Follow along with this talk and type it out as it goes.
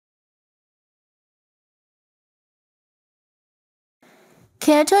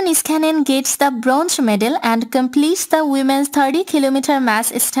Kerttu Niskanen gets the bronze medal and completes the women's 30-km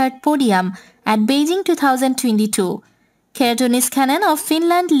mass start podium at Beijing 2022. Kerttu Niskanen of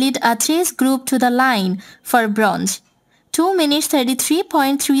Finland led a chase group to the line for bronze, 2 minutes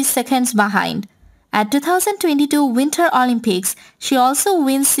 33.3 seconds behind. At 2022 Winter Olympics, she also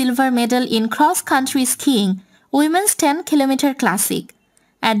wins silver medal in cross-country skiing, women's 10-km classic.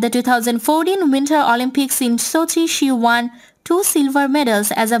 At the 2014 Winter Olympics in Sochi, she won 2 silver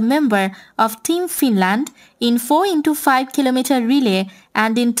medals as a member of Team Finland in 4x5-km relay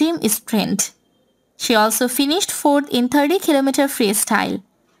and in team sprint. She also finished 4th in 30-km freestyle.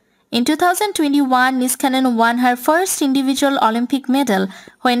 In 2021, Niskanen won her first individual Olympic medal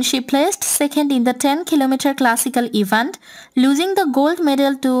when she placed second in the 10-km classical event, losing the gold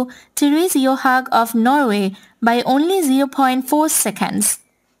medal to Therese Johaug of Norway by only 0.4 seconds.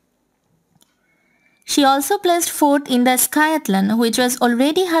 She also placed 4th in the skiathlon, which was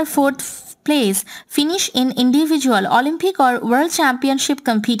already her 4th place finish in individual Olympic or World Championship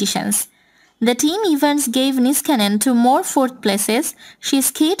competitions. The team events gave Niskanen 2 more 4th places. She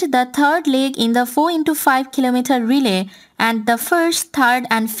skied the 3rd leg in the 4x5-km relay and the 1st, 3rd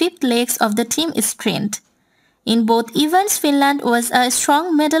and 5th legs of the team sprint. In both events, Finland was a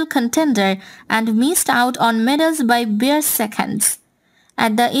strong medal contender and missed out on medals by bare seconds.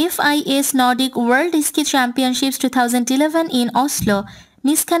 At the FIS Nordic World Ski Championships 2011 in Oslo,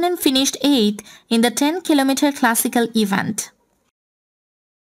 Niskanen finished 8th in the 10-km classical event.